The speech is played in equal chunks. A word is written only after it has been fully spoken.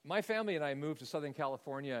My family and I moved to Southern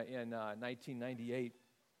California in 1998,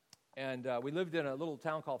 and we lived in a little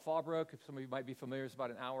town called Fallbrook. Some of you might be familiar, it's about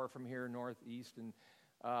an hour from here northeast, and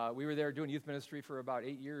we were there doing youth ministry for about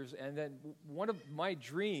 8 years, and then one of my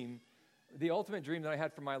the ultimate dream that I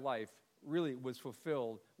had for my life really was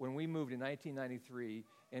fulfilled when we moved in 1993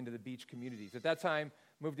 into the beach communities. At that time,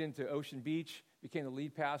 moved into Ocean Beach, became the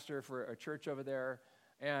lead pastor for a church over there,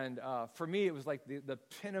 and for me, it was like the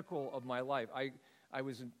pinnacle of my life. I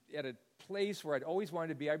was at a place where I'd always wanted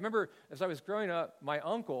to be. I remember as I was growing up, my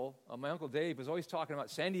uncle Dave, was always talking about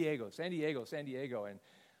San Diego,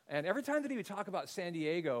 and every time that he would talk about San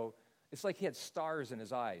Diego, it's like he had stars in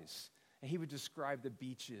his eyes. And he would describe the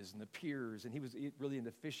beaches and the piers, and he was really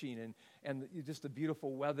into fishing and just the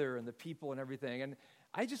beautiful weather and the people and everything. And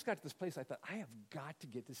I just got to this place, I thought, I have got to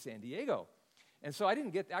get to San Diego. And so I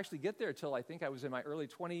didn't actually get there until I think I was in my early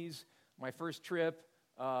 20s, my first trip.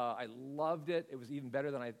 I loved it. It was even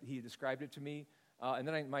better than he described it to me. And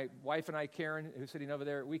then my wife and I, Karen, who's sitting over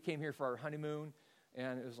there, we came here for our honeymoon.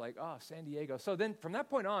 And it was like, oh, San Diego. So then from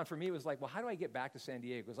that point on, for me, it was like, well, how do I get back to San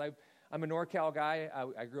Diego? Because I'm a NorCal guy.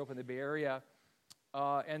 I grew up in the Bay Area.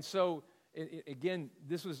 And so, again,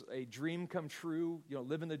 this was a dream come true,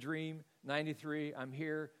 living the dream. 93, I'm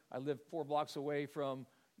here. I live 4 blocks away from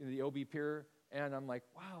the OB Pier. And I'm like,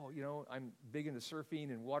 wow, I'm big into surfing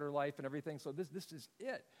and water life and everything. So this is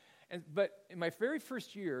it. But in my very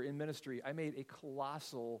first year in ministry, I made a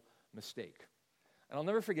colossal mistake. And I'll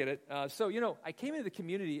never forget it. So I came into the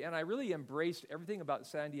community, and I really embraced everything about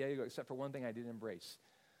San Diego except for one thing I didn't embrace.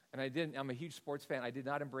 And I'm a huge sports fan. I did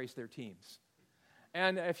not embrace their teams.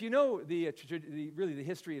 And if you know the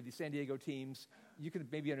history of the San Diego teams, you could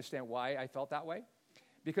maybe understand why I felt that way.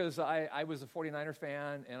 Because I was a 49er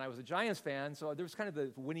fan, and I was a Giants fan, so there was kind of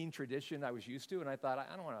the winning tradition I was used to, and I thought,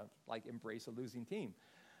 I don't want to embrace a losing team.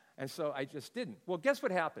 And so I just didn't. Well, guess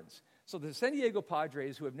what happens? So the San Diego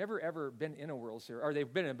Padres, who have never, ever been in a World Series, or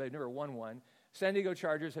they've been in, but they've never won one. San Diego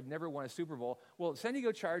Chargers have never won a Super Bowl. Well, San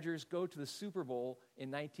Diego Chargers go to the Super Bowl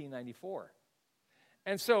in 1994.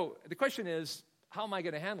 And so the question is, how am I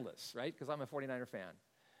going to handle this, right? Because I'm a 49er fan.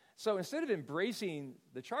 So instead of embracing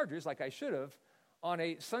the Chargers like I should have, on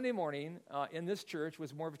a Sunday morning in this church,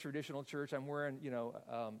 was more of a traditional church. I'm wearing,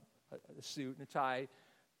 a suit and a tie,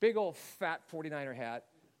 big old fat 49er hat.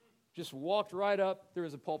 Just walked right up. There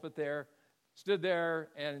was a pulpit there, stood there,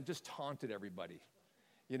 and just taunted everybody,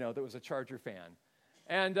 that was a Charger fan.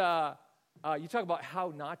 And you talk about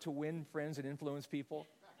how not to win friends and influence people.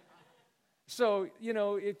 So,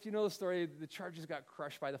 if you know the story, the Chargers got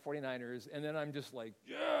crushed by the 49ers, and then I'm just like,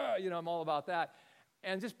 yeah, I'm all about that.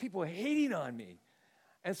 And just people hating on me.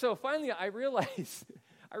 And so finally I realized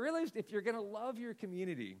if you're going to love your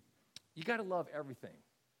community, you got to love everything,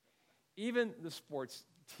 even the sports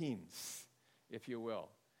teams, if you will.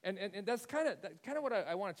 And that's kind of what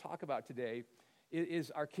I want to talk about today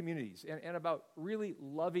is our communities and about really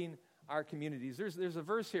loving our communities. There's a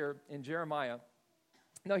verse here in Jeremiah.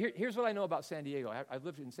 Now, here's what I know about San Diego. I've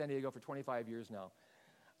lived in San Diego for 25 years now.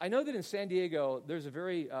 I know that in San Diego, there's a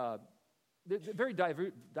very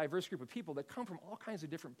diverse group of people that come from all kinds of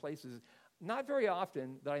different places. Not very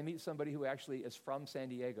often that I meet somebody who actually is from San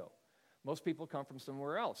Diego. Most people come from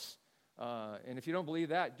somewhere else. And if you don't believe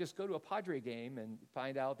that, just go to a Padre game and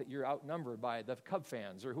find out that you're outnumbered by the Cub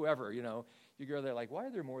fans or whoever, You go there like, why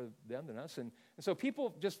are there more of them than us? And so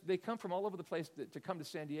people they come from all over the place to come to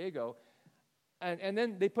San Diego. And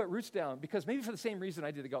then they put roots down because maybe for the same reason I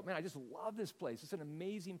did. They go, man, I just love this place. It's an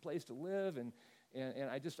amazing place to live, and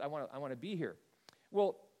I want to be here.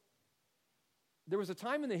 Well, there was a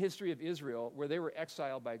time in the history of Israel where they were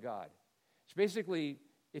exiled by God. It's basically,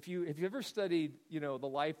 if you ever studied, the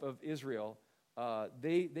life of Israel,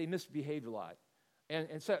 they misbehaved a lot.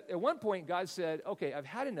 And so at one point, God said, okay, I've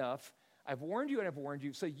had enough. I've warned you and I've warned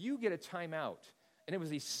you, so you get a timeout. And it was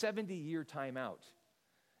a 70-year timeout.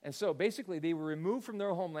 And so basically, they were removed from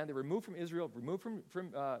their homeland. They were removed from Israel, removed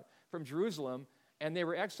from Jerusalem, and they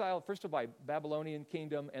were exiled, first of all, by Babylonian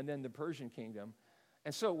kingdom and then the Persian kingdom.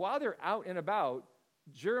 And so while they're out and about,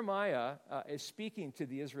 Jeremiah is speaking to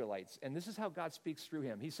the Israelites, and this is how God speaks through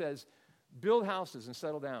him. He says, build houses and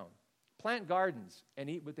settle down. Plant gardens and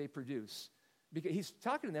eat what they produce. Because he's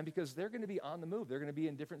talking to them because they're going to be on the move. They're going to be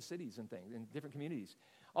in different cities and things, in different communities.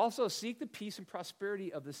 Also, seek the peace and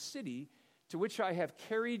prosperity of the city to which I have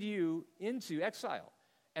carried you into exile.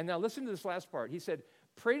 And now listen to this last part. He said,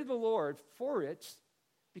 pray to the Lord for it,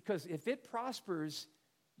 because if it prospers,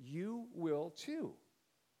 you will too.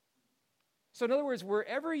 So in other words,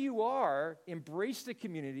 wherever you are, embrace the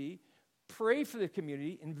community, pray for the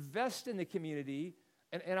community, invest in the community,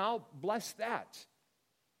 and I'll bless that.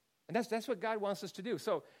 And that's what God wants us to do.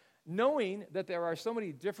 So knowing that there are so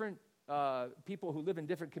many different people who live in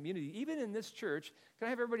different communities, even in this church, can I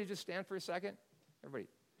have everybody just stand for a second? Everybody.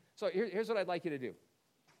 So here's what I'd like you to do.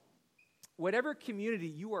 Whatever community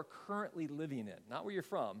you are currently living in, not where you're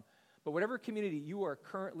from, but whatever community you are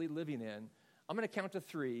currently living in, I'm going to count to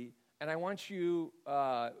 3, and I want you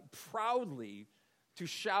proudly to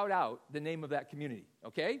shout out the name of that community,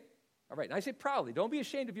 okay? All right, and I say proudly. Don't be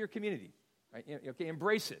ashamed of your community, right? Okay,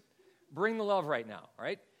 embrace it. Bring the love right now, all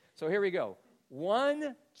right? So here we go.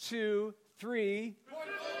 1, 2, 3.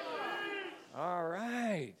 All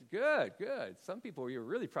right, good. Some people, you're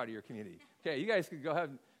really proud of your community. Okay, you guys can go ahead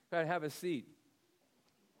and have a seat.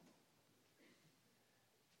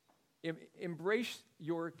 Embrace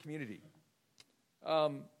your community.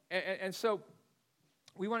 And so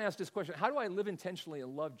we want to ask this question: how do I live intentionally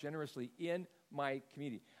and love generously in my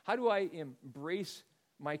community? How do I embrace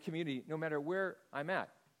my community no matter where I'm at?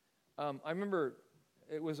 I remember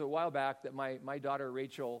it was a while back that my daughter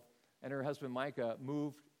Rachel and her husband Micah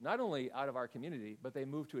moved not only out of our community, but they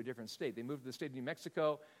moved to a different state. They moved to the state of New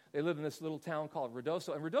Mexico. They live in this little town called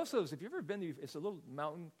Ruidoso. And Ruidoso is, if you've ever been there, it's a little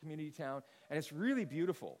mountain community town, and it's really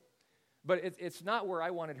beautiful. But it's not where I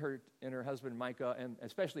wanted her and her husband Micah, and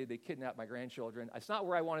especially they kidnapped my grandchildren. It's not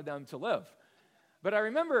where I wanted them to live. But I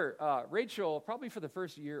remember Rachel, probably for the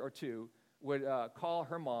first year or two, would call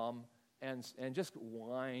her mom and just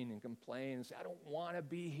whine and complain and say, I don't want to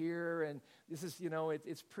be here, and this is,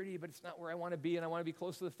 it's pretty, but it's not where I want to be, and I want to be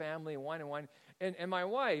close to the family, and whine. And my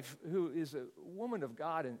wife, who is a woman of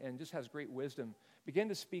God and just has great wisdom, began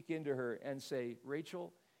to speak into her and say,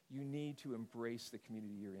 Rachel, you need to embrace the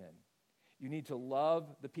community you're in. You need to love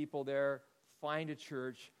the people there, find a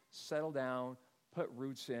church, settle down, put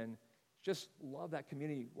roots in. Just love that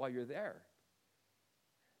community while you're there.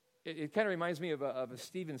 It kind of reminds me of a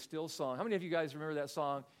Stephen Stills song. How many of you guys remember that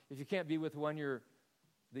song? If you can't be with one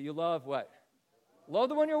that you love, what? Love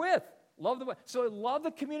the one you're with. So love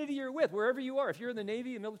the community you're with, wherever you are. If you're in the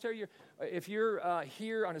Navy, the military, if you're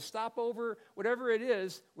here on a stopover, whatever it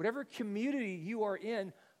is, whatever community you are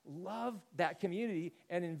in, love that community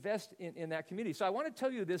and invest in that community. So I want to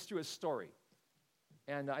tell you this through a story,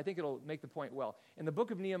 and I think it'll make the point well. In the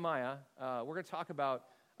book of Nehemiah, we're going to talk about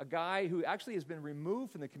a guy who actually has been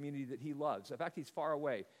removed from the community that he loves. In fact, he's far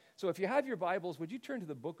away. So if you have your Bibles, would you turn to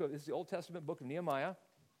this is the Old Testament book of Nehemiah.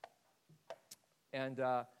 And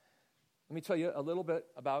let me tell you a little bit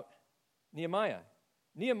about Nehemiah.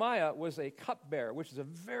 Nehemiah was a cupbearer, which is a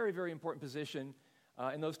very, very important position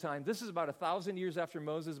in those times. This is about 1,000 years after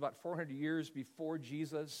Moses, about 400 years before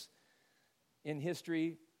Jesus in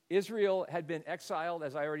history. Israel had been exiled,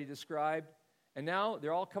 as I already described, and now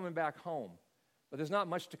they're all coming back home. But there's not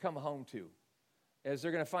much to come home to. As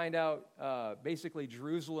they're going to find out, basically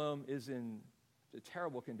Jerusalem is in a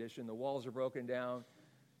terrible condition. The walls are broken down.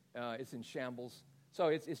 It's in shambles. So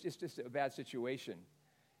it's just a bad situation.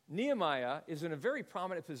 Nehemiah is in a very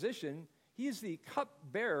prominent position. He is the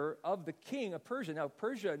cupbearer of the king of Persia. Now,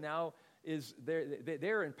 Persia now is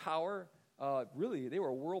they're in power. Really, they were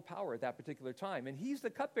a world power at that particular time. And he's the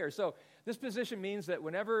cupbearer. So this position means that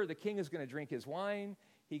whenever the king is going to drink his wine,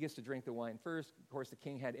 he gets to drink the wine first. Of course, the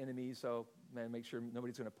king had enemies, so make sure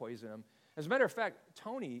nobody's going to poison him. As a matter of fact,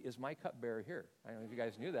 Tony is my cupbearer here. I don't know if you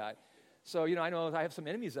guys knew that. So, I know I have some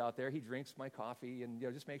enemies out there. He drinks my coffee, and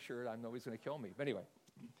just make sure nobody's going to kill me. But anyway,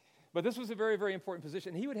 but this was a very, very important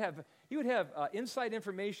position. He would have inside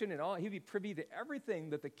information and all. He'd be privy to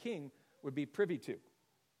everything that the king would be privy to.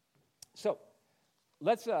 So,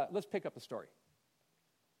 let's pick up the story.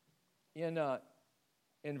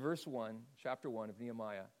 In verse 1, chapter 1 of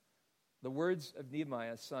Nehemiah, the words of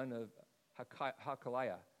Nehemiah, son of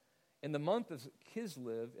Hakaliah. In the month of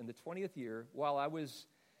Kislev, in the 20th year, while I was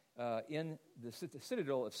in the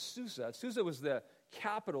citadel of Susa. Susa was the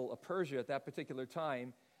capital of Persia at that particular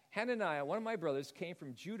time. Hananiah, one of my brothers, came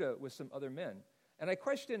from Judah with some other men. And I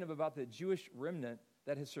questioned him about the Jewish remnant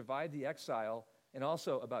that had survived the exile and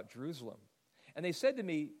also about Jerusalem. And they said to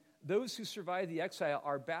me, those who survived the exile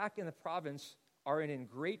are back in the province, are in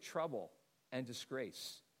great trouble and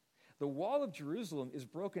disgrace. The wall of Jerusalem is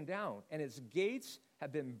broken down, and its gates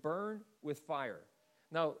have been burned with fire.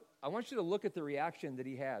 Now, I want you to look at the reaction that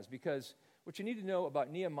he has, because what you need to know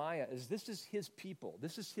about Nehemiah is this is his people.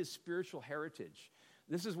 This is his spiritual heritage.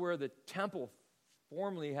 This is where the temple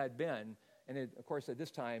formerly had been, and of course, at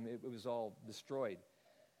this time, it was all destroyed.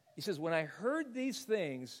 He says, when I heard these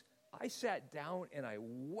things, I sat down and I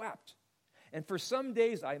wept. And for some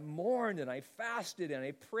days I mourned and I fasted and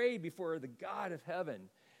I prayed before the God of heaven.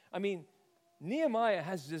 I mean, Nehemiah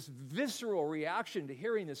has this visceral reaction to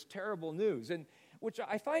hearing this terrible news, and which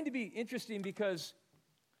I find to be interesting because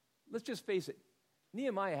let's just face it,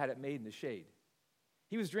 Nehemiah had it made in the shade.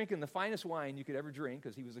 He was drinking the finest wine you could ever drink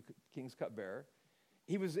because he was a king's cupbearer.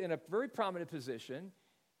 He was in a very prominent position.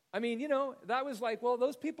 I mean, that was like, well,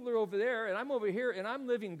 those people are over there, and I'm over here, and I'm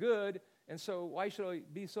living good, and so why should I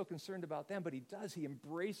be so concerned about them? But he does. He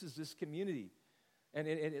embraces this community, and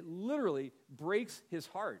it literally breaks his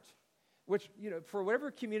heart, which, for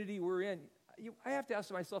whatever community we're in, I have to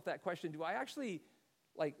ask myself that question, do I actually,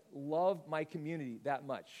 love my community that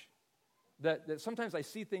much? That sometimes I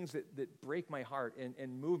see things that break my heart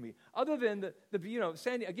and move me. Other than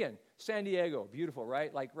San Diego, beautiful,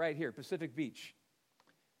 right? Like right here, Pacific Beach.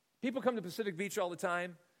 People come to Pacific Beach all the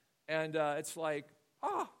time, and it's like,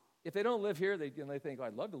 if they don't live here, they think,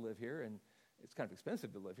 I'd love to live here, and it's kind of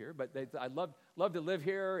expensive to live here, but I'd love to live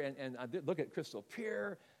here and look at Crystal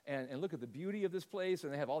Pier and look at the beauty of this place,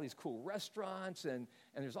 and they have all these cool restaurants, and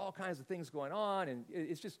there's all kinds of things going on, and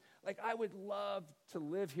it's just like, I would love to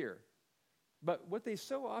live here. But what they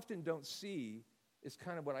so often don't see is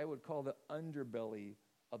kind of what I would call the underbelly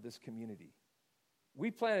of this community.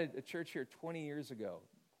 We planted a church here 20 years ago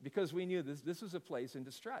because we knew this was a place in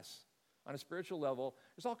distress. On a spiritual level,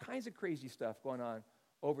 there's all kinds of crazy stuff going on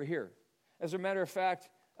over here. As a matter of fact,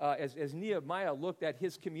 as Nehemiah looked at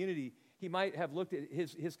his community, he might have looked at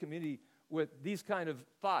his community with these kind of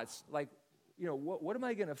thoughts, like, what am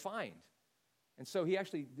I going to find? And so he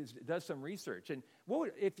actually does some research. And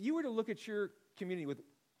if you were to look at your community with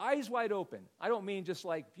eyes wide open, I don't mean just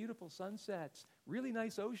like beautiful sunsets, really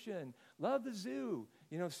nice ocean, love the zoo,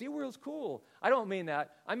 SeaWorld's cool. I don't mean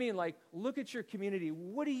that. I mean, look at your community.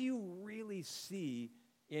 What do you really see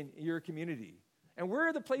in your community? And where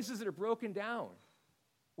are the places that are broken down,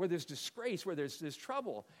 where there's disgrace, where there's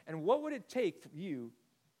trouble? And what would it take for you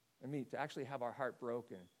and me to actually have our heart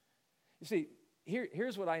broken? You see,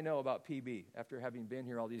 here's what I know about PB after having been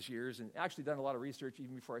here all these years and actually done a lot of research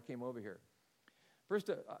even before I came over here. First,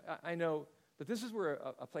 I know that this is where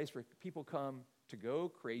a place where people come to go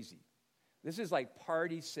crazy. This is like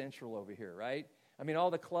party central over here, right? I mean, all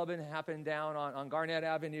the clubbing happened down on Garnett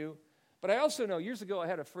Avenue. But I also know years ago I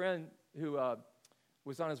had a friend who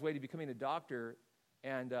was on his way to becoming a doctor,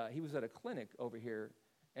 and he was at a clinic over here,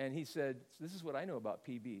 and he said, this is what I know about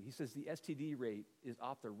PB. He says the STD rate is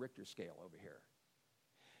off the Richter scale over here.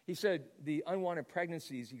 He said the unwanted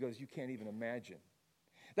pregnancies, he goes, you can't even imagine.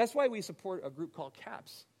 That's why we support a group called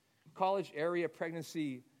CAPS, College Area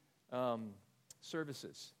Pregnancy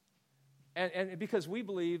Services. And because we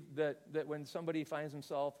believe that when somebody finds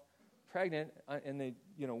himself pregnant and they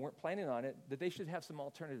weren't planning on it, that they should have some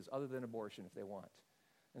alternatives other than abortion if they want.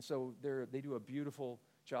 And so they do a beautiful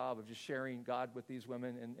job of just sharing God with these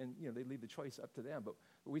women, and they leave the choice up to them, but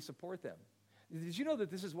we support them. Did you know that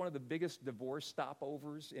this is one of the biggest divorce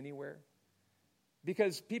stopovers anywhere?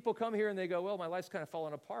 Because people come here and they go, well, my life's kind of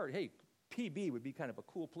falling apart. Hey, PB would be kind of a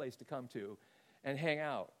cool place to come to and hang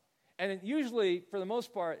out. And usually, for the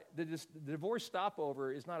most part, the divorce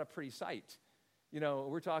stopover is not a pretty sight.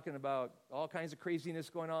 We're talking about all kinds of craziness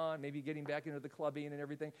going on, maybe getting back into the clubbing and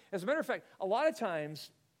everything. As a matter of fact, a lot of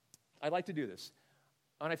times, I like to do this.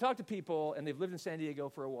 When I talk to people and they've lived in San Diego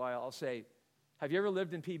for a while, I'll say, have you ever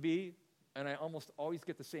lived in PB? And I almost always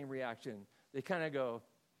get the same reaction. They kind of go,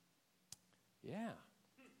 yeah.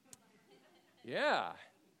 Yeah.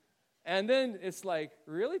 And then it's like,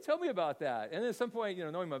 really? Tell me about that. And then at some point,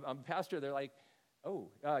 knowing I'm a pastor, they're like, oh,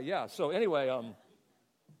 yeah. So anyway,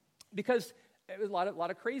 because it was a lot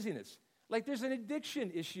of craziness. Like there's an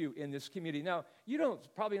addiction issue in this community. Now,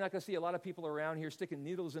 probably not going to see a lot of people around here sticking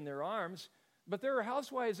needles in their arms, but there are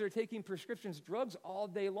housewives that are taking prescription drugs all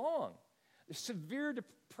day long. There's severe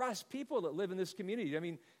depressed people that live in this community. I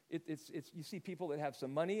mean, it's you see people that have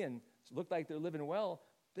some money and look like they're living well.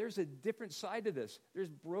 There's a different side to this. There's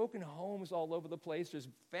broken homes all over the place. There's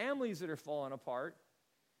families that are falling apart.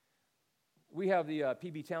 We have the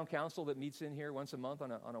PB Town Council that meets in here once a month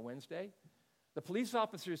on a Wednesday. The police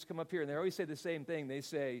officers come up here, and they always say the same thing. They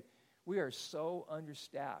say, we are so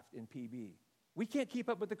understaffed in PB. We can't keep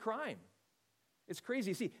up with the crime. It's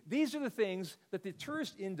crazy. See, these are the things that the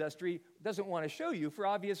tourist industry doesn't want to show you for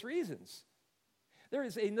obvious reasons. There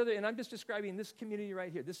is another, and I'm just describing this community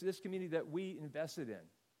right here, this community that we invested in.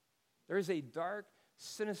 There is a dark,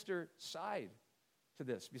 sinister side to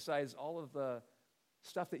this, besides all of the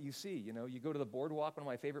stuff that you see. You go to the boardwalk, one of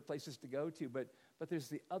my favorite places to go to, but there's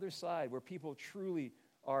the other side where people truly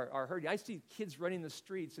are hurting. I see kids running the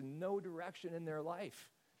streets and no direction in their life.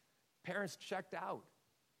 Parents checked out.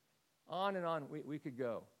 On and on we could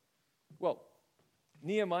go. Well,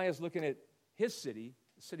 Nehemiah is looking at his city,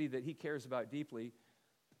 the city that he cares about deeply.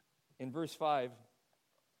 In verse 5,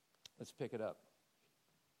 let's pick it up.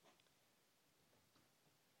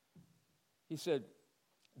 He said,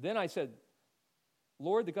 then I said,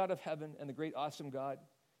 Lord, the God of heaven and the great awesome God,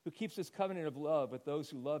 who keeps his covenant of love with those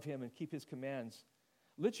who love him and keep his commands,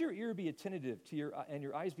 let your ear be attentive to and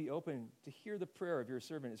your eyes be open to hear the prayer of your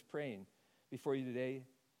servant is praying before you today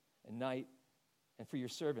and night, and for your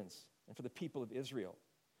servants and for the people of Israel.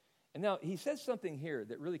 And now he says something here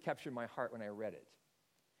that really captured my heart when I read it.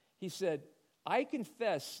 He said, I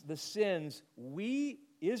confess the sins we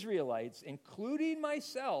Israelites, including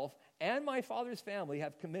myself and my father's family,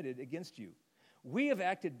 have committed against you. We have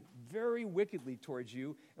acted very wickedly towards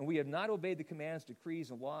you, and we have not obeyed the commands,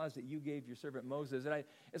 decrees, and laws that you gave your servant Moses. And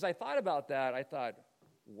as I thought about that, I thought,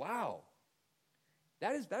 wow,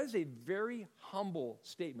 that is a very humble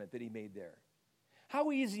statement that he made there.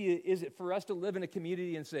 How easy is it for us to live in a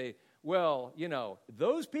community and say, well,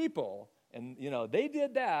 those people, and, they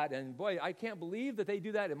did that, and boy, I can't believe that they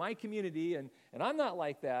do that in my community, and I'm not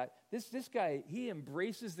like that. This guy, he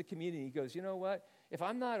embraces the community. He goes, you know what? If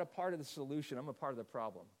I'm not a part of the solution, I'm a part of the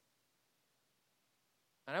problem.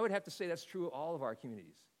 And I would have to say that's true of all of our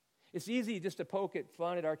communities. It's easy just to poke at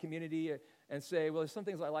fun at our community and say, well, there's some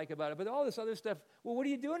things I like about it, but all this other stuff, well, what are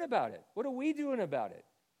you doing about it? What are we doing about it?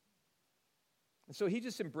 And so he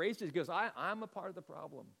just embraced it. He goes, I'm a part of the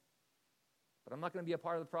problem. But I'm not going to be a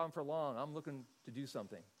part of the problem for long. I'm looking to do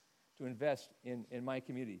something, to invest in my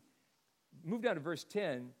community. Move down to verse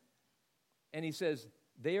 10, and he says,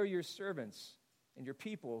 they are your servants and your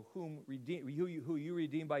people who you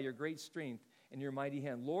redeem by your great strength and your mighty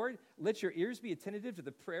hand. Lord, let your ears be attentive to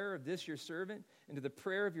the prayer of this your servant and to the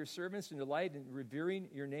prayer of your servants and delight in revering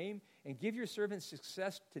your name, and give your servant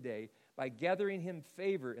success today by gathering him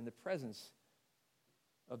favor in the presence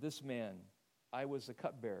of this man. I was the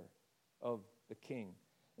cupbearer of the king.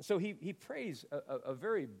 And so he prays a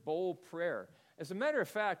very bold prayer. As a matter of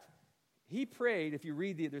fact, he prayed, if you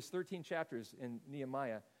read there's 13 chapters in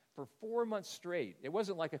Nehemiah, for 4 months straight. It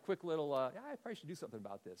wasn't like a quick little, I probably should do something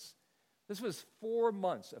about this. This was 4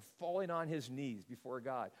 months of falling on his knees before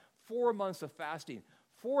God. 4 months of fasting.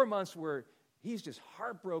 4 months where he's just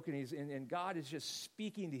heartbroken, and God is just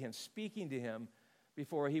speaking to him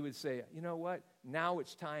before he would say, you know what, now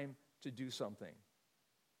it's time to do something.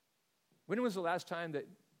 When was the last time that,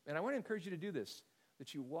 and I want to encourage you to do this,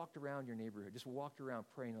 that you walked around your neighborhood, just walked around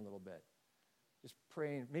praying a little bit. Just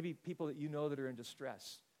praying, maybe people that you know that are in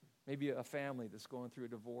distress, maybe a family that's going through a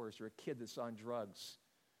divorce, or a kid that's on drugs,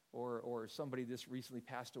 or somebody that's recently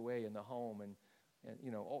passed away in the home, and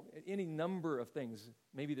any number of things.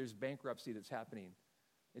 Maybe there's bankruptcy that's happening.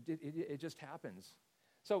 It just happens.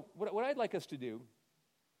 So what I'd like us to do,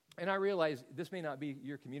 and I realize this may not be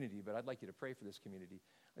your community, but I'd like you to pray for this community.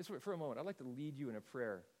 Just for a moment, I'd like to lead you in a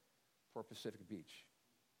prayer for Pacific Beach.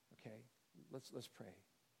 Okay? Let's pray.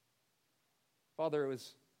 Father, it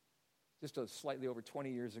was just slightly over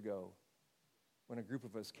 20 years ago when a group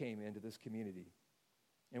of us came into this community.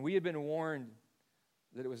 And we had been warned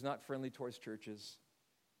that it was not friendly towards churches.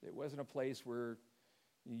 It wasn't a place where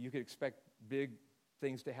you could expect big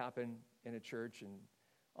things to happen in a church, and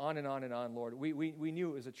on and on and on, Lord. We knew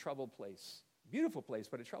it was a troubled place. Beautiful place,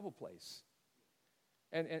 but a troubled place.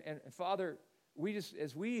 And Father,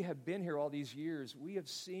 as we have been here all these years, we have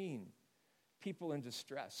seen people in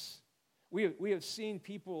distress. We have seen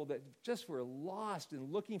people that just were lost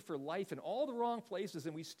and looking for life in all the wrong places,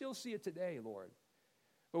 and we still see it today, Lord.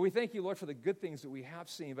 But we thank you, Lord, for the good things that we have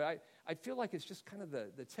seen. But I feel like it's just kind of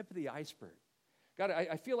the tip of the iceberg. God,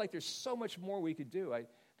 I feel like there's so much more we could do.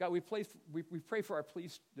 God, we pray for our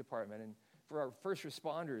police department and for our first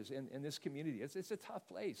responders in this community. It's a tough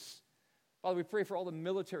place. Father, we pray for all the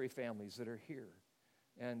military families that are here.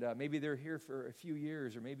 And maybe they're here for a few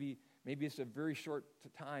years, or maybe it's a very short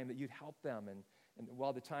time that you'd help them and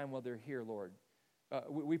while they're here, Lord.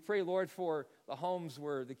 We pray, Lord, for the homes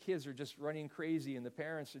where the kids are just running crazy and the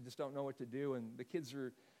parents just don't know what to do, and the kids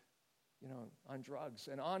are, on drugs,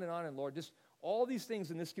 and on, and Lord, just all these things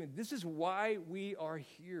in this community. This is why we are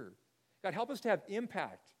here. God, help us to have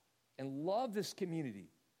impact and love this community.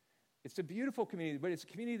 It's a beautiful community, but it's a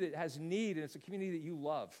community that has need, and it's a community that you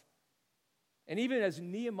love. And even as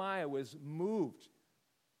Nehemiah was moved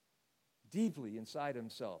deeply inside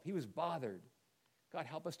himself, he was bothered. God,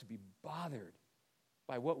 help us to be bothered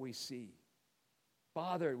by what we see.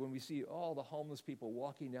 Bothered when we see all the homeless people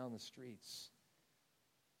walking down the streets.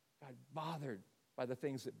 God, bothered by the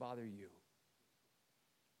things that bother you.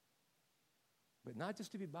 But not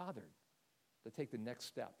just to be bothered, to take the next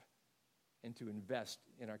step and to invest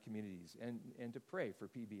in our communities and to pray for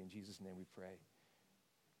PB. In Jesus' name we pray.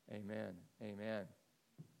 Amen. Amen.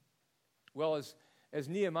 Well, as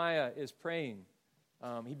Nehemiah is praying,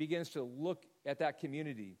 he begins to look at that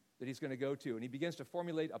community that he's going to go to, and he begins to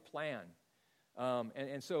formulate a plan.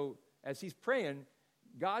 And so as he's praying,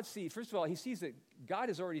 God sees, first of all, he sees that God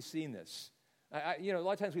has already seen this. A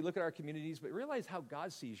lot of times we look at our communities, but realize how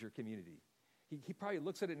God sees your community. He probably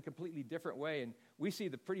looks at it in a completely different way, and we see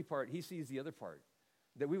the pretty part, he sees the other part.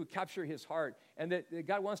 That we would capture his heart, and that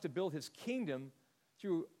God wants to build his kingdom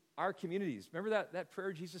through our communities. Remember that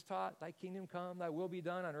prayer Jesus taught? Thy kingdom come, thy will be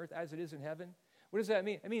done on earth as it is in heaven. What does that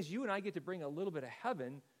mean? It means you and I get to bring a little bit of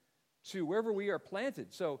heaven to wherever we are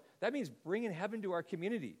planted. So that means bringing heaven to our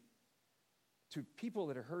community, to people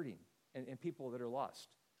that are hurting and people that are lost.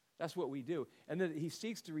 That's what we do. And then he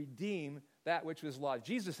seeks to redeem that which was lost.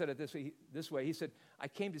 Jesus said it this way. He said, I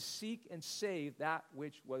came to seek and save that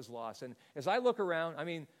which was lost. And as I look around,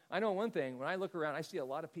 I know one thing. When I look around, I see a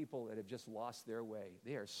lot of people that have just lost their way.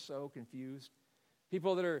 They are so confused.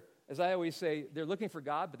 People that are, as I always say, they're looking for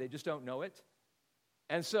God, but they just don't know it.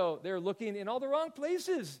 And so they're looking in all the wrong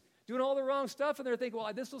places, doing all the wrong stuff, and they're thinking,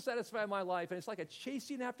 well, this will satisfy my life. And it's like a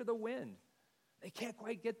chasing after the wind. They can't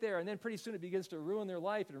quite get there, and then pretty soon it begins to ruin their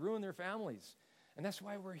life and ruin their families. And that's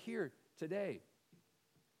why we're here today.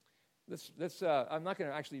 I'm not going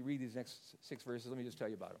to actually read these next 6 verses. Let me just tell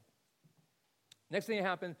you about them. Next thing that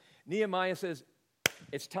happened, Nehemiah says,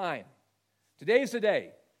 it's time. Today's the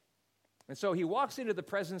day. And so he walks into the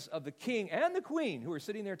presence of the king and the queen who are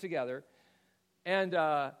sitting there together. And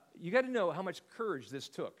you got to know how much courage this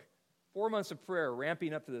took. 4 months of prayer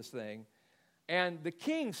ramping up to this thing. And the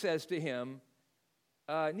king says to him,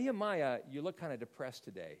 Nehemiah, you look kind of depressed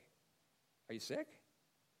today. Are you sick?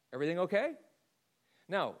 Everything okay?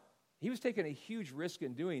 Now, he was taking a huge risk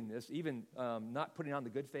in doing this, even not putting on the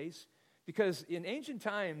good face, because in ancient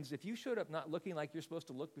times, if you showed up not looking like you're supposed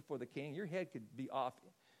to look before the king, your head could be off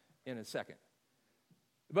in a second.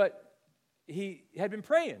 But he had been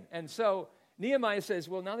praying, and so Nehemiah says,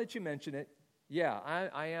 well, now that you mention it, yeah,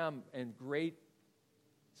 I am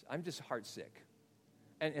I'm just heart sick.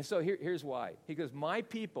 And so here's why. He goes, my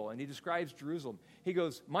people, and he describes Jerusalem. He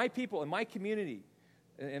goes, my people and my community,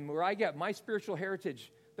 and where I get my spiritual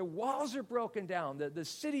heritage, the walls are broken down. The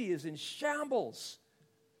city is in shambles.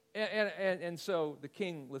 And so the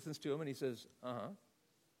king listens to him, and he says,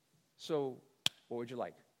 so what would you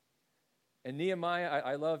like? And Nehemiah,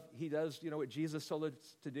 I love, he does, what Jesus told us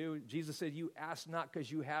to do. Jesus said, you ask not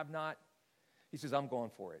because you have not. He says, I'm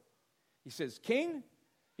going for it. He says, king,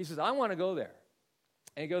 he says, I want to go there.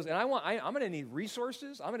 And he goes, and I'm going to need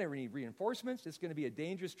resources. I'm going to need reinforcements. It's going to be a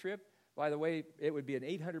dangerous trip. By the way, it would be an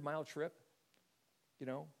 800-mile trip,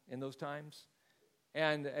 in those times.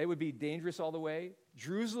 And it would be dangerous all the way.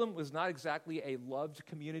 Jerusalem was not exactly a loved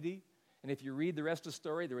community. And if you read the rest of the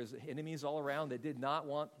story, there was enemies all around that did not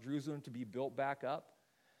want Jerusalem to be built back up.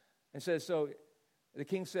 And so the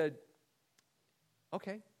king said,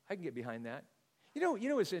 okay, I can get behind that. You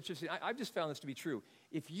know what's interesting? I've just found this to be true.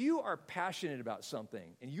 If you are passionate about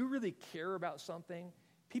something and you really care about something,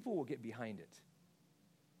 people will get behind it.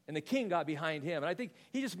 And the king got behind him. And I think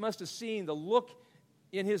he just must have seen the look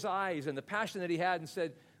in his eyes and the passion that he had and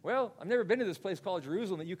said, well, I've never been to this place called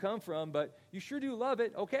Jerusalem that you come from, but you sure do love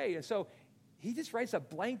it. Okay. And so he just writes a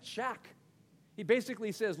blank check. He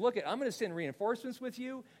basically says, look, I'm going to send reinforcements with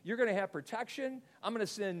you. You're going to have protection. I'm going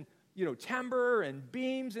to send, timber and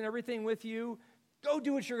beams and everything with you. Go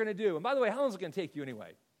do what you're going to do. And by the way, how long is it going to take you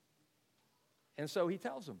anyway? And so he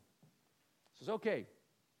tells him. He says, okay,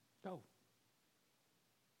 go.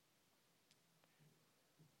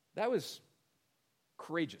 That was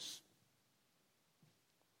courageous.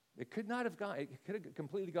 It could have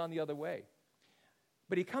completely gone the other way.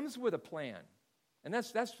 But he comes with a plan. And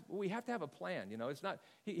that's we have to have a plan, It's not,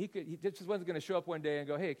 he just wasn't going to show up one day and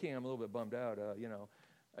go, hey, king, I'm a little bit bummed out,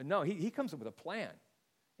 No, he comes up with a plan.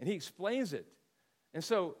 And he explains it. And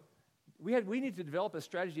so we need to develop a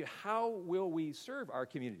strategy of how will we serve our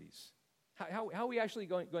communities? How are we actually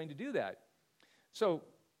going to do that? So,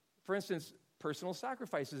 for instance, personal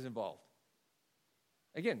sacrifice is involved.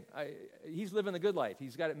 Again, he's living the good life.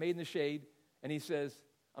 He's got it made in the shade, and he says,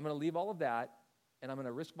 I'm going to leave all of that, and I'm going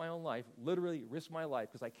to risk my own life, literally risk my life,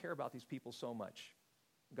 because I care about these people so much.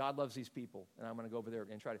 God loves these people, and I'm going to go over there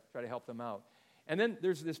and try to help them out. And then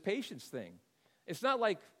there's this patience thing. It's not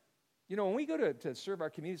like, when we go to serve our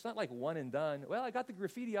community, it's not like one and done. Well, I got the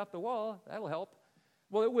graffiti off the wall. That'll help.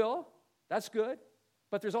 Well, it will. That's good.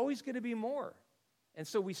 But there's always going to be more. And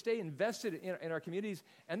so we stay invested in our communities.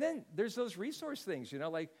 And then there's those resource things,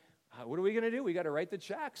 like, what are we going to do? We got to write the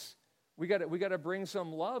checks. We got to bring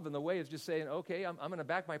some love in the way of just saying, okay, I'm going to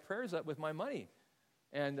back my prayers up with my money.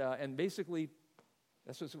 And basically,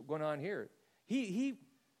 that's what's going on here. He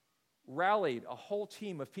rallied a whole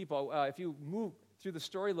team of people. If you move through the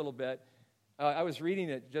story a little bit, I was reading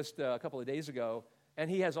it just a couple of days ago, And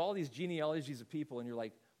he has all these genealogies of people, and you're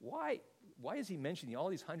like, why is he mentioning all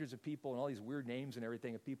these hundreds of people and all these weird names and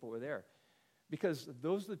everything of people were there? Because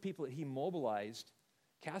those are the people that he mobilized,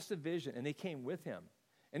 cast a vision, and they came with him.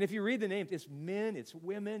 And if you read the names, it's men, it's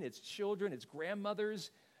women, it's children, it's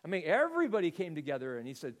grandmothers. I mean, everybody came together, and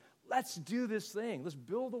he said, let's do this thing. Let's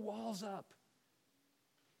build the walls up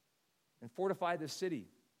and fortify the city.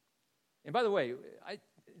 And by the way,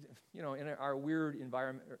 in our weird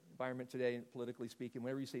environment today, politically speaking,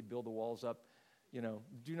 whenever you say build the walls up,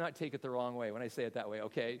 do not take it the wrong way when I say it that way,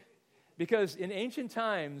 okay? Because in ancient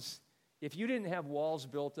times, if you didn't have walls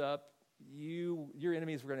built up, your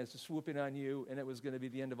enemies were going to swoop in on you, and it was going to be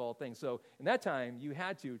the end of all things. So in that time, you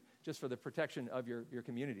had to, just for the protection of your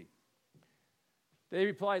community. They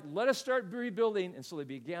replied, let us start rebuilding, and so they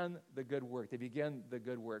began the good work.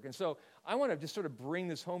 And so I want to just sort of bring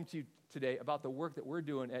this home to you today about the work that we're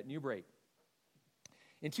doing at New Break.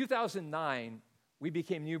 In 2009, we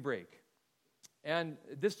became New Break. And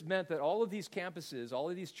this meant that all of these campuses, all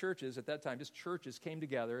of these churches at that time, just churches came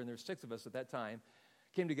together, and there's 6 of us at that time,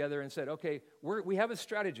 came together and said, okay, we have a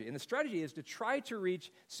strategy. And the strategy is to try to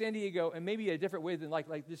reach San Diego in maybe a different way than like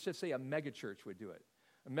let's just say a mega church would do it.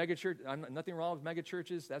 A mega church, nothing wrong with mega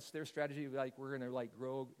churches. That's their strategy. Like we're going to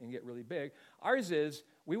grow and get really big. Ours is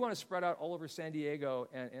we want to spread out all over San Diego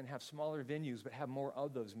and have smaller venues, but have more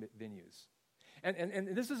of those venues. And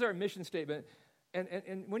this is our mission statement.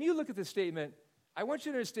 And when you look at this statement, I want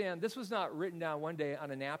you to understand this was not written down one day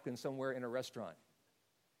on a napkin somewhere in a restaurant.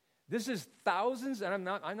 This is thousands, and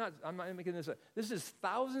I'm not making this up. This is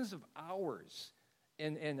thousands of hours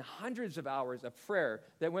and hundreds of hours of prayer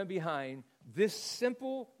that went behind this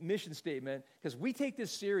simple mission statement, because we take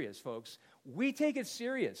this serious, folks. We take it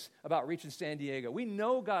serious about reaching San Diego. We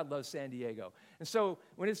know God loves San Diego. And so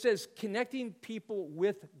when it says connecting people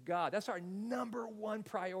with God, that's our number one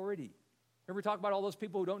priority. Remember we talk about all those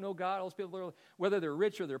people who don't know God, all those people, whether they're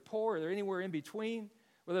rich or they're poor or they're anywhere in between,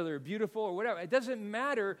 whether they're beautiful or whatever. It doesn't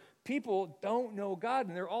matter. People don't know God,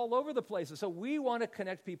 and they're all over the place. And so we want to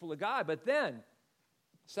connect people to God. But then,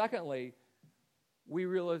 secondly, we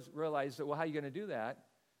realize that, well, how are you going to do that?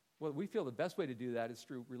 Well, we feel the best way to do that is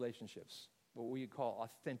through relationships, what we call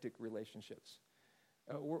authentic relationships.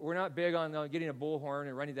 We're not big on getting a bullhorn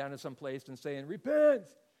and running down to some place and saying, repent.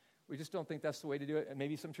 We just don't think that's the way to do it. And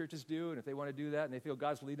maybe some churches do, and if they want to do that and they feel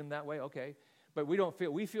God's leading them that way, okay. But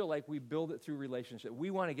we feel like we build it through relationship. We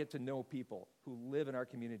want to get to know people who live in our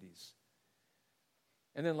communities.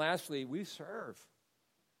 And then lastly, we serve.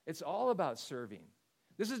 It's all about serving.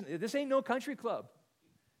 This ain't no country club.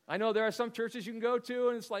 I know there are some churches you can go to,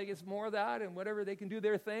 and it's more of that, and whatever, they can do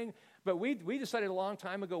their thing. But we decided a long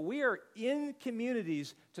time ago, we are in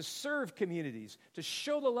communities to serve communities, to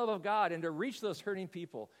show the love of God, and to reach those hurting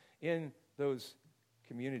people in those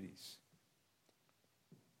communities.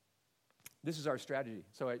 This is our strategy.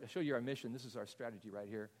 So I show you our mission. This is our strategy right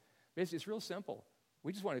here. Basically, it's real simple.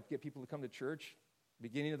 We just want to get people to come to church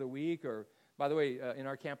beginning of the week. Or, by the way, in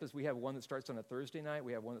our campus, we have one that starts on a Thursday night.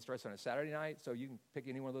 We have one that starts on a Saturday night. So you can pick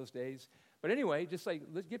any one of those days. But anyway, just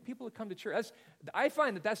let's get people to come to church. I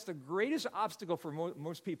find that's the greatest obstacle for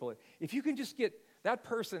most people. If you can just get that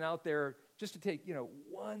person out there just to take,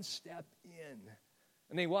 one step in.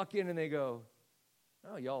 And they walk in and they go,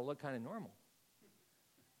 oh, y'all look kind of normal.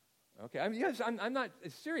 Okay, I'm not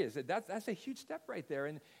serious. That's a huge step right there.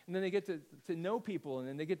 And then they get to know people, and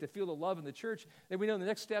then they get to feel the love in the church. Then we know the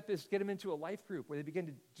next step is get them into a life group where they begin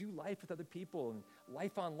to do life with other people and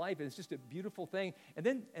life on life. And it's just a beautiful thing. And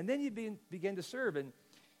then you begin to serve. And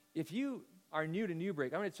if you are new to New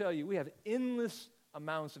Break, I'm going to tell you, we have endless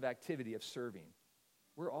amounts of activity of serving.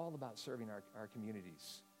 We're all about serving our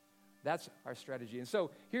communities. That's our strategy. And so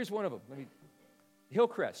here's one of them.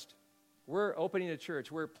 Hillcrest. We're opening a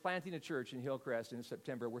church. We're planting a church in Hillcrest in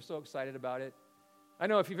September. We're so excited about it. I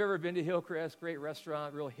know if you've ever been to Hillcrest, great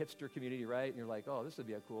restaurant, real hipster community, right? And you're like, oh, this would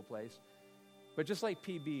be a cool place. But just like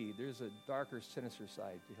PB, there's a darker, sinister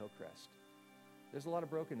side to Hillcrest. There's a lot of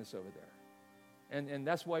brokenness over there. And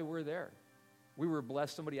that's why we're there. We were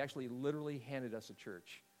blessed. Somebody actually literally handed us a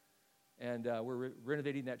church. And we're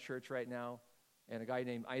renovating that church right now. And a guy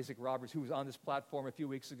named Isaac Roberts, who was on this platform a few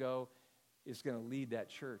weeks ago, is going to lead that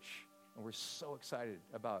church. And we're so excited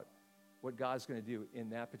about what God's going to do in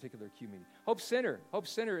that particular community. Hope Center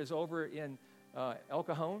is over in El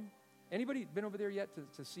Cajon. Anybody been over there yet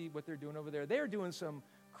to see what they're doing over there? They're doing some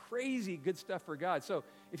crazy good stuff for God. So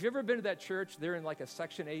if you've ever been to that church, they're in like a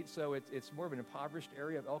Section 8, so it's more of an impoverished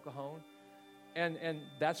area of El Cajon. And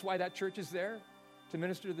that's why that church is there, to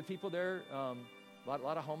minister to the people there, a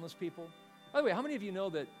lot of homeless people. By the way, how many of you know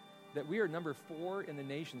that we are number 4 in the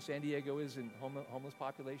nation? San Diego is in homeless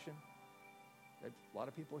population. A lot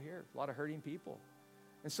of people here, a lot of hurting people.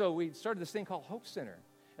 And so we started this thing called Hope Center.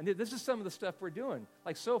 And this is some of the stuff we're doing.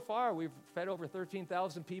 Like so far, we've fed over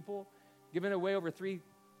 13,000 people, given away over 3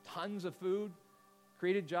 tons of food,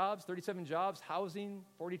 created jobs, 37 jobs, housing,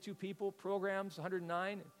 42 people, programs,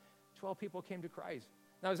 109, 12 people came to Christ.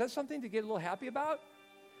 Now, is that something to get a little happy about?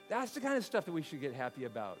 That's the kind of stuff that we should get happy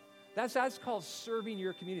about. That's called serving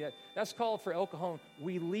your community. That's called for El Cajon.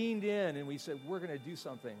 We leaned in and we said, we're going to do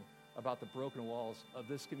something about the broken walls of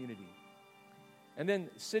this community. And then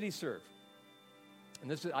City Serve. And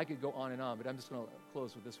this is, I could go on and on, but I'm just going to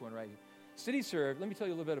close with this one right here. City Serve, let me tell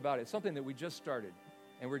you a little bit about it. It's something that we just started,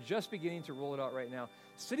 and we're just beginning to roll it out right now.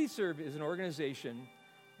 City Serve is an organization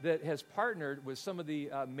that has partnered with some of the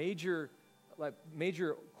major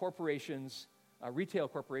corporations, retail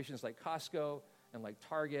corporations like Costco and like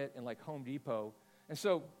Target and like Home Depot. And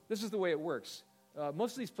so this is the way it works.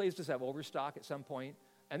 Most of these places have overstock at some point,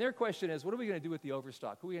 and their question is, what are we going to do with the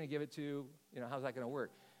overstock? Who are we going to give it to? How's that going to work?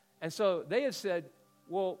 And so they have said,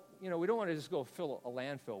 well, we don't want to just go fill a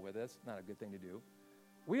landfill with it. That's not a good thing to do.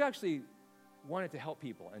 We actually wanted to help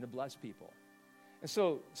people and to bless people. And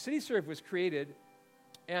so City Serve was created,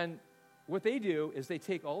 and what they do is they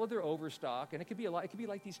take all of their overstock, and it could be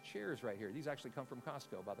like these chairs right here. These actually come from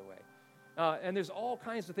Costco, by the way. And there's all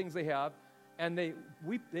kinds of things they have, and they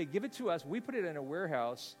give it to us. We put it in a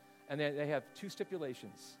warehouse, and they have 2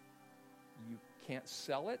 stipulations. You can't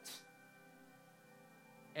sell it,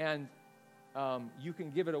 and you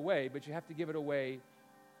can give it away, but you have to give it away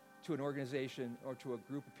to an organization or to a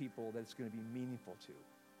group of people that it's going to be meaningful to.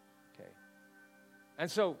 Okay.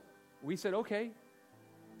 And so we said, okay,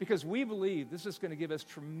 because we believe this is going to give us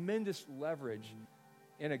tremendous leverage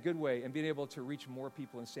in a good way and being able to reach more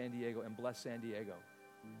people in San Diego and bless San Diego.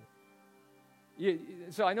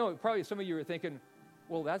 So I know probably some of you are thinking,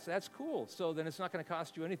 well, that's cool. So then it's not going to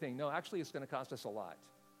cost you anything. No, actually, it's going to cost us a lot.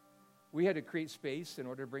 We had to create space in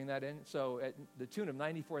order to bring that in. So at the tune of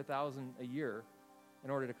 $94,000 a year in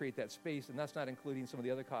order to create that space, and that's not including some of the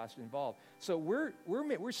other costs involved. So we're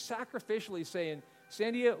sacrificially saying,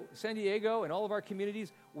 San Diego and all of our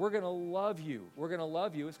communities, we're going to love you. We're going to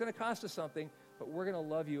love you. It's going to cost us something, but we're going to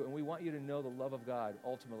love you, and we want you to know the love of God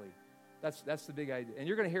ultimately. That's the big idea. And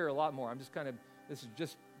you're going to hear a lot more. This is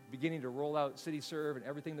just beginning to roll out City Serve and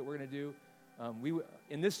everything that we're going to do.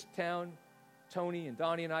 In this town, Tony and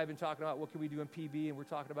Donnie and I have been talking about what can we do in PB, and we're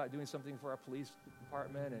talking about doing something for our police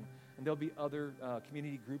department, and there'll be other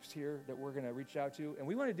community groups here that we're going to reach out to, and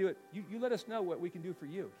we want to do it. You let us know what we can do for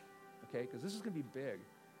you, okay? Because this is going to be big,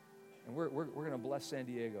 and we're going to bless San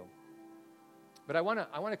Diego. But I want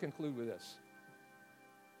to conclude with this.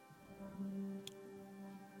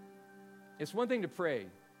 It's one thing to pray,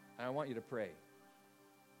 and I want you to pray,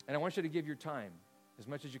 and I want you to give your time as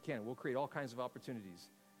much as you can. We'll create all kinds of opportunities.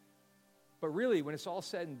 But really, when it's all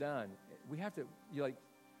said and done, we have to,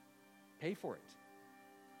 pay for it.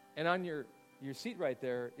 And on your seat right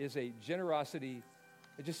there is a generosity.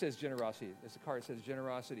 It just says generosity. It's a card that says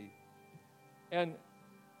generosity. And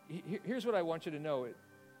here's what I want you to know.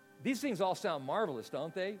 These things all sound marvelous,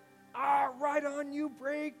 don't they? Right on you,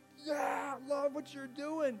 Break. Yeah, love what you're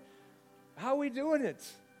doing. How are we doing it?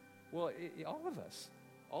 Well,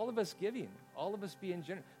 all of us giving, all of us being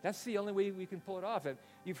generous. That's the only way we can pull it off. And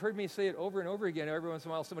you've heard me say it over and over again. Every once in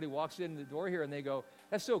a while, somebody walks in the door here and they go,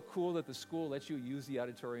 that's so cool that the school lets you use the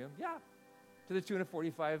auditorium. Yeah, to the tune of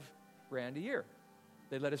 $45,000 a year.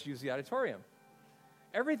 They let us use the auditorium.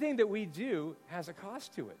 Everything that we do has a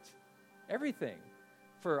cost to it. Everything.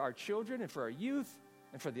 For our children and for our youth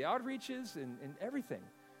and for the outreaches and everything.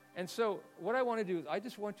 And so what I want to do is I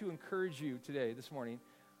just want to encourage you today, this morning,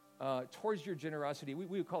 towards your generosity. We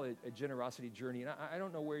would call it a generosity journey. And I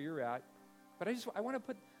don't know where you're at, but I want to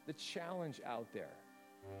put the challenge out there.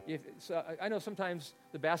 I know sometimes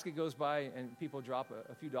the basket goes by and people drop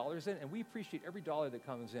a few dollars in, and we appreciate every dollar that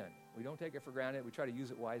comes in. We don't take it for granted. We try to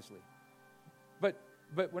use it wisely. But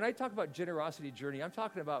when I talk about generosity journey, I'm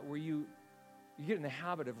talking about where you get in the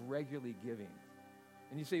habit of regularly giving.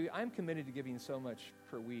 And you say, I'm committed to giving so much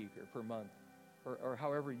per week or per month, or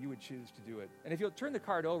however you would choose to do it. And if you'll turn the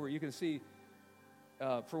card over, you can see,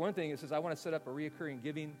 for one thing, it says, I want to set up a reoccurring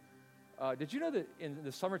giving. Did you know that in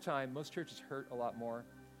the summertime, most churches hurt a lot more?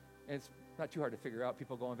 And it's not too hard to figure out.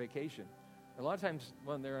 People go on vacation. A lot of times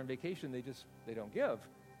when they're on vacation, they don't give.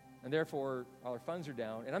 And therefore, our funds are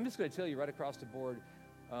down. And I'm just going to tell you right across the board,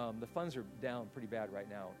 the funds are down pretty bad right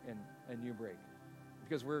now in New Break.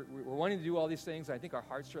 Because we're wanting to do all these things. I think our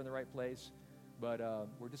hearts are in the right place. But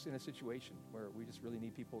we're just in a situation where we just really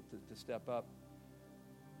need people to step up.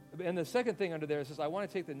 And the second thing under there says, I want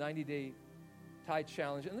to take the 90-day tithe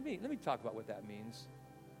challenge. And let me talk about what that means.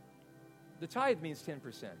 the tithe means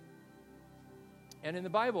 10%. And in the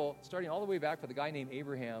Bible, starting all the way back with a guy named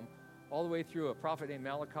Abraham, all the way through a prophet named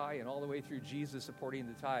Malachi, and all the way through Jesus supporting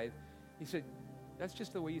the tithe, he said, that's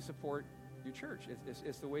just the way you support your church.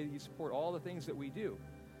 It's the way that you support all the things that we do.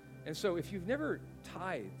 And so if you've never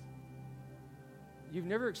tithed, you've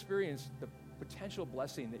never experienced the potential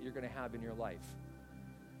blessing that you're going to have in your life,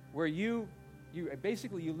 where you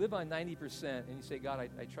basically live on 90% and you say, God,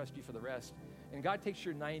 I trust you for the rest. And God takes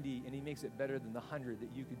your 90 and he makes it better than the 100 that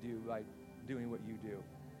you could do by doing what you do.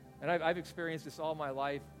 And I've experienced this all my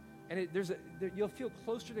life. And you'll feel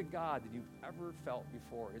closer to God than you've ever felt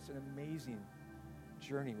before. It's an amazing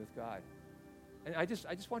journey with God. And I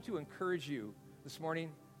just want to encourage you this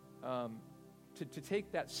morning to take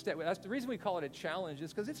that step. That's the reason we call it a challenge,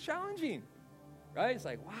 is because it's challenging, right? It's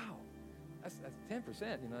like, wow, that's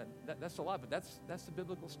 10%. That's a lot, but that's the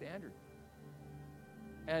biblical standard.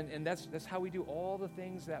 And that's how we do all the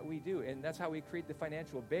things that we do, and that's how we create the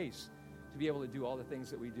financial base to be able to do all the things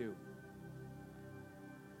that we do.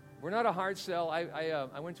 We're not a hard sell.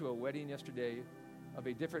 I went to a wedding yesterday of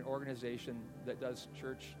a different organization that does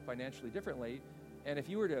church financially differently. And if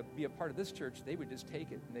you were to be a part of this church, they would just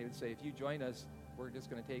take it. And they would say, if you join us, we're just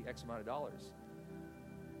going to take X amount of dollars.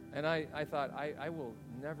 And I thought, I will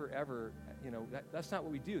never, ever, that's not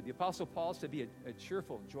what we do. The Apostle Paul said, be a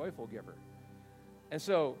cheerful, joyful giver. And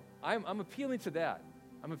so I'm appealing to that.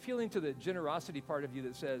 I'm appealing to the generosity part of you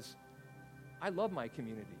that says, I love my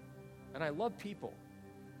community, and I love people,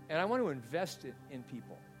 and I want to invest in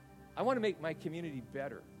people. I want to make my community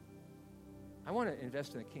better. I want to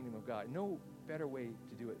invest in the kingdom of God. No better way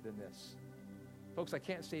to do it than this. Folks, I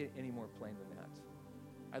can't say it any more plain than that.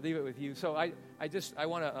 I leave it with you. So I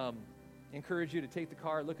want to encourage you to take the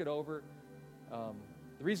card, look it over.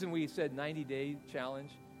 The reason we said 90-day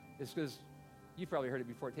challenge is because you've probably heard it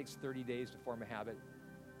before. It takes 30 days to form a habit,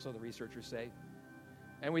 so the researchers say.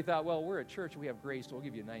 And we thought, well, we're a church, we have grace, so we'll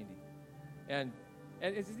give you 90. And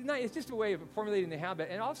it's just a way of formulating the habit.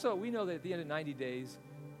 And also, we know that at the end of 90 days,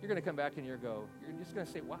 you're going to come back and you're just going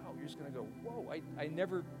to say, wow, you're just going to go, whoa, I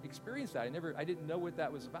never experienced that. I didn't know what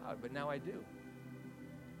that was about, but now I do.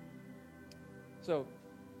 So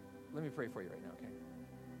let me pray for you right now, okay?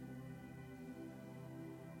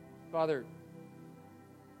 Father,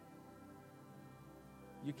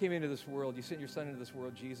 you came into this world, you sent your son into this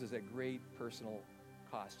world, Jesus, at great personal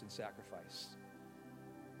cost and sacrifice.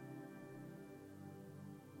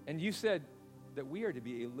 And you said that we are to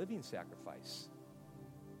be a living sacrifice.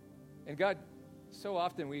 And God, so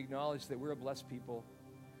often we acknowledge that we're a blessed people,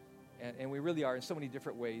 and we really are in so many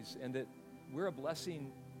different ways, and that we're a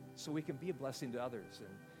blessing so we can be a blessing to others.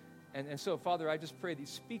 And so, Father, I just pray that you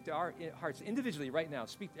speak to our hearts individually right now.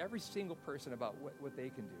 Speak to every single person about what they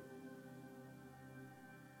can do.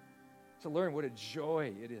 To learn what a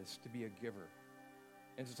joy it is to be a giver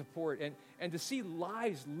and to support and to see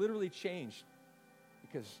lives literally changed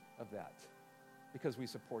because of that, because we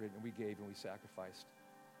supported and we gave and we sacrificed.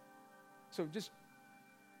 So just,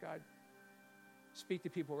 God, speak to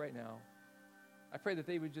people right now. I pray that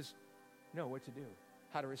they would just know what to do,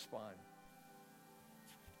 how to respond.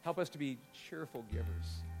 Help us to be cheerful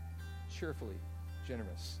givers, cheerfully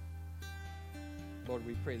generous. Lord,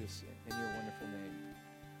 we pray this in your wonderful name.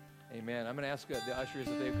 Amen. I'm going to ask the ushers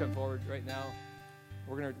if they come forward right now.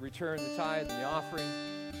 We're going to return the tithe and the offering.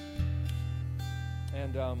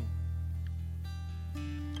 And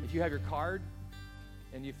if you have your card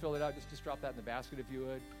and you fill it out, just drop that in the basket if you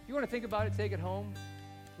would. If you want to think about it, take it home.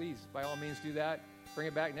 Please, by all means, do that. Bring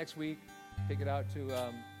it back next week. Take it out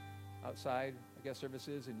to outside, I guess,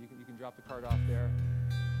 services, and you can drop the card off there.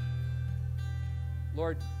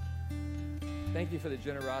 Lord, thank you for the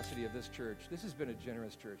generosity of this church. This has been a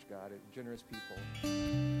generous church, God, a generous people,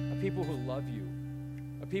 a people who love you,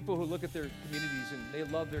 a people who look at their communities and they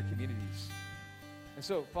love their communities. And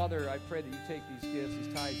so, Father, I pray that you take these gifts,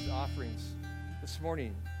 these tithes, these offerings this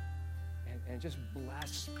morning and just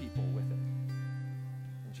bless people with it.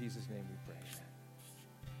 In Jesus' name we pray.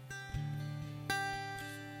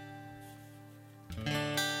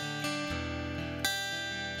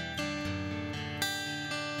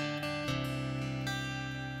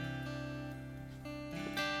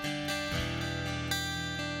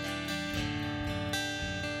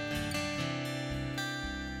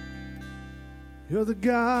 You're the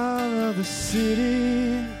God of the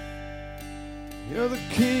city. You're the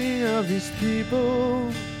King of these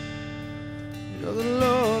people. You're the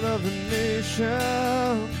Lord of the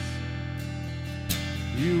nations.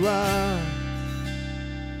 You are.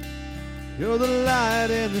 You're the light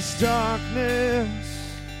in this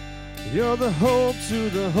darkness. You're the hope to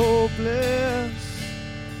the hopeless.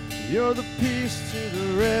 You're the peace to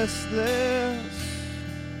the restless.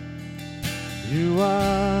 You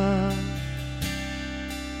are.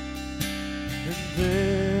 And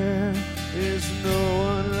there is no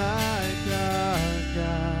one like our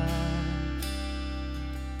God.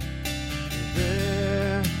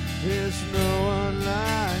 There is no one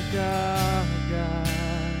like our God.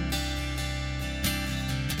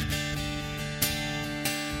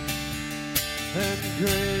 And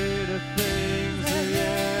greater things are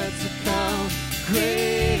yet to come.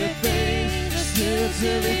 Greater things are still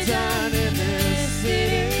to be done in this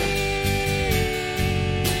city.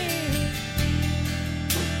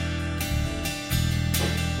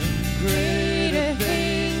 Greater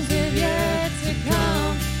things are yet to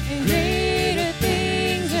come, and greater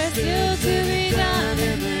things are still to be done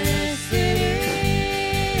in this city.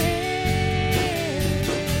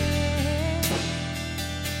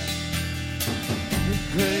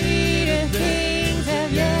 Greater things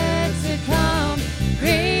have yet to come,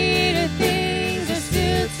 greater things are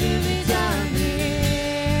still to be done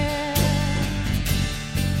here.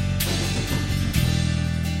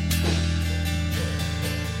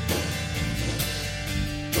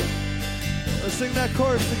 Let's sing that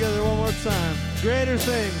chorus together one more time. Greater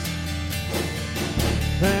things.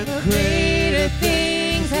 And greater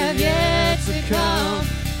things have yet to come.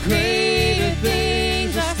 Greater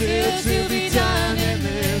things are still to be done in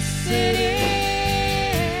this city.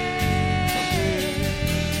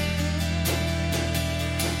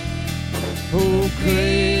 Oh,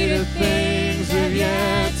 greater things have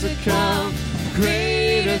yet to come.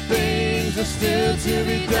 Greater things are still to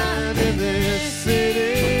be done in this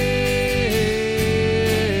city.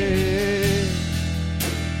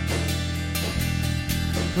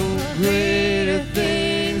 Oh, greater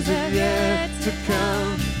things have yet to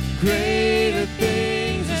come. Greater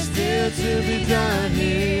things are still to be done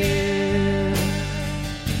here.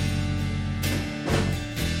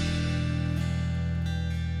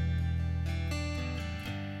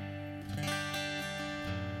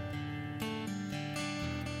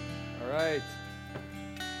 All right.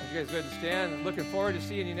 You guys good to stand? I'm looking forward to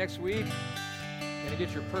seeing you next week. Going to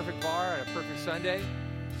get your perfect bar on a perfect Sunday.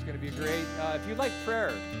 It's going to be great. If you'd like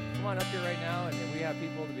prayer, come on up here right now, and we have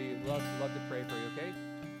people to love to pray for you, okay?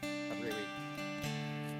 Have a great week.